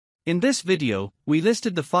In this video, we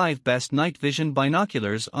listed the 5 best night vision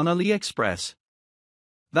binoculars on Aliexpress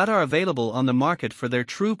that are available on the market for their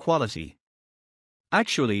true quality.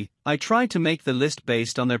 Actually, I tried to make the list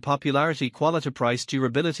based on their popularity, quality, price,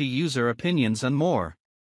 durability, user opinions and more.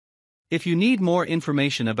 If you need more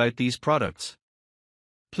information about these products,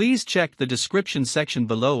 please check the description section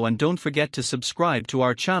below and don't forget to subscribe to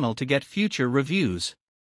our channel to get future reviews.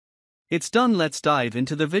 It's done, let's dive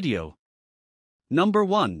into the video. Number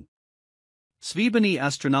 1. SVBONY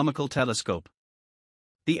Astronomical Telescope.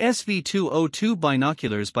 The SV202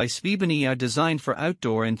 binoculars by SVBONY are designed for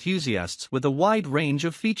outdoor enthusiasts with a wide range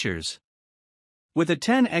of features. With a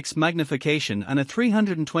 10x magnification and a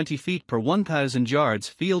 320 feet per 1000 yards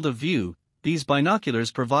field of view, these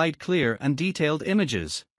binoculars provide clear and detailed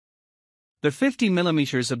images. The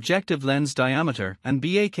 50mm objective lens diameter and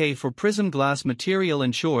BAK for prism glass material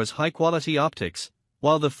ensures high-quality optics,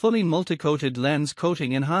 while the fully multi-coated lens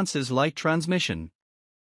coating enhances light transmission.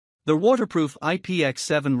 The waterproof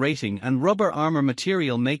IPX7 rating and rubber armor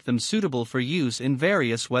material make them suitable for use in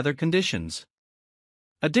various weather conditions.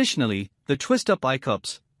 Additionally, the twist-up eye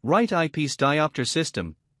cups, right eyepiece diopter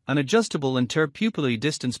system, and adjustable interpupillary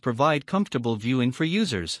distance provide comfortable viewing for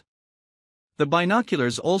users. The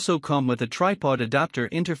binoculars also come with a tripod adapter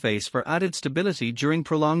interface for added stability during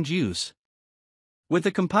prolonged use. With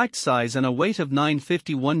a compact size and a weight of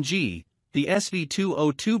 951 g, the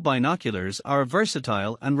SV202 binoculars are a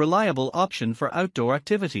versatile and reliable option for outdoor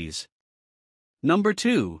activities. Number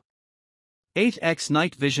 2. 8x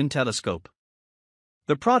Night Vision Telescope.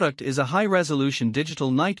 The product is a high-resolution digital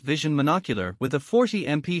night vision monocular with a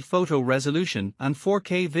 40MP photo resolution and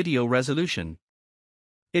 4K video resolution.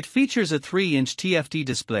 It features a 3-inch TFT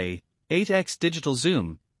display, 8x digital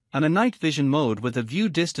zoom, and a night vision mode with a view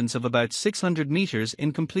distance of about 600 meters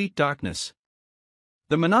in complete darkness.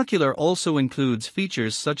 The monocular also includes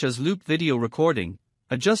features such as loop video recording,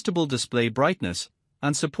 adjustable display brightness,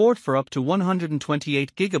 and support for up to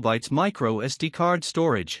 128GB micro SD card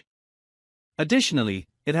storage. Additionally,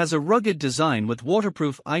 it has a rugged design with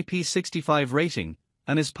waterproof IP65 rating,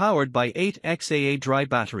 and is powered by 8xAA dry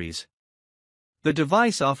batteries. The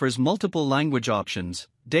device offers multiple language options,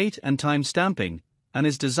 date and time stamping, and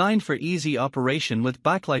is designed for easy operation with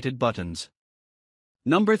backlighted buttons.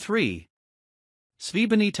 Number 3.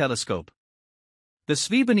 SVBONY Telescope. The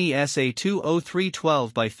SVBONY SA203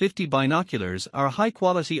 12x50 binoculars are a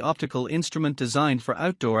high-quality optical instrument designed for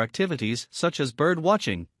outdoor activities such as bird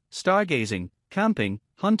watching, stargazing, camping,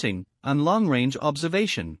 hunting, and long-range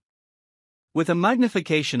observation. With a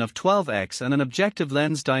magnification of 12x and an objective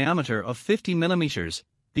lens diameter of 50mm,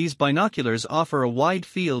 these binoculars offer a wide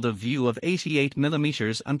field of view of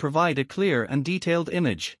 88mm and provide a clear and detailed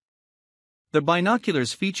image. The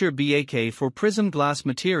binoculars feature BAK for prism glass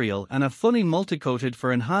material and are fully multi-coated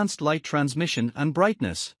for enhanced light transmission and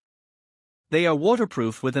brightness. They are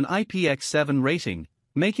waterproof with an IPX7 rating,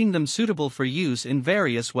 making them suitable for use in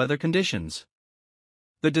various weather conditions.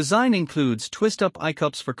 The design includes twist-up eye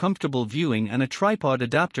cups for comfortable viewing and a tripod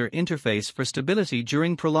adapter interface for stability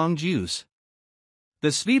during prolonged use. The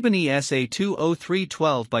SVBONY SA203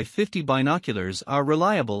 12x50 binoculars are a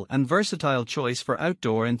reliable and versatile choice for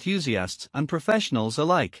outdoor enthusiasts and professionals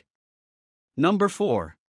alike. Number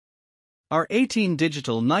 4. R18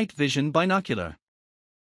 Digital Night Vision Binocular.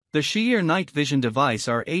 The Sheer Night Vision device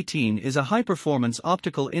R18 is a high-performance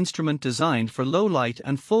optical instrument designed for low-light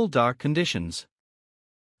and full-dark conditions.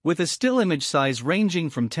 With a still image size ranging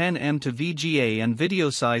from 10mm to VGA and video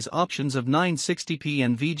size options of 960p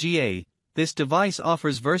and VGA, this device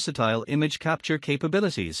offers versatile image capture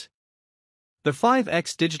capabilities. The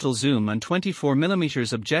 5x digital zoom and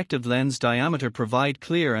 24mm objective lens diameter provide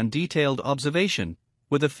clear and detailed observation,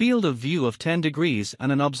 with a field of view of 10 degrees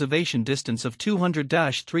and an observation distance of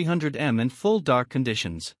 200-300m in full dark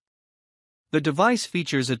conditions. The device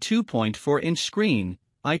features a 2.4-inch screen,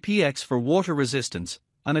 IPX for water resistance,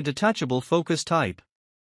 and a detachable focus type.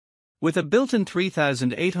 With a built-in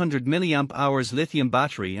 3800 mAh lithium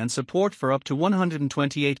battery and support for up to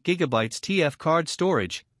 128GB TF card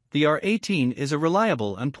storage, the R18 is a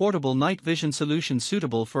reliable and portable night vision solution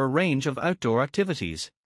suitable for a range of outdoor activities.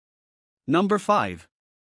 Number 5.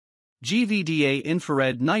 GVDA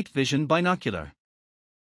Infrared Night Vision Binocular.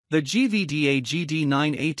 The GVDA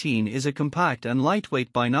GD918 is a compact and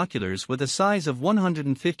lightweight binoculars with a size of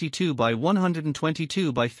 152 by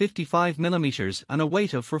 122 by 55mm and a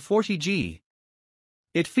weight of 40 g.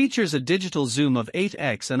 It features a digital zoom of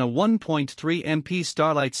 8x and a 1.3MP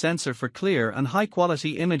starlight sensor for clear and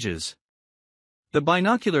high-quality images. The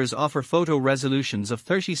binoculars offer photo resolutions of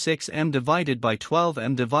 36m divided by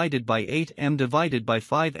 12m divided by 8m divided by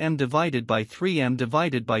 5m divided by 3m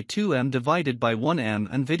divided by 2m divided by 1m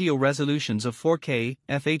and video resolutions of 4K,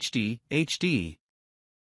 FHD, HD.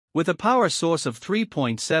 With a power source of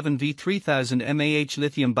 3.7V 3000 mAh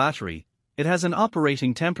lithium battery, it has an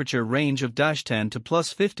operating temperature range of -10 to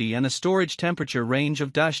 +50 and a storage temperature range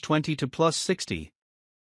of -20 to +60.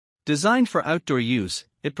 Designed for outdoor use,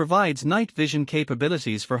 it provides night vision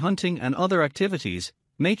capabilities for hunting and other activities,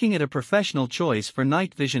 making it a professional choice for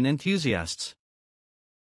night vision enthusiasts.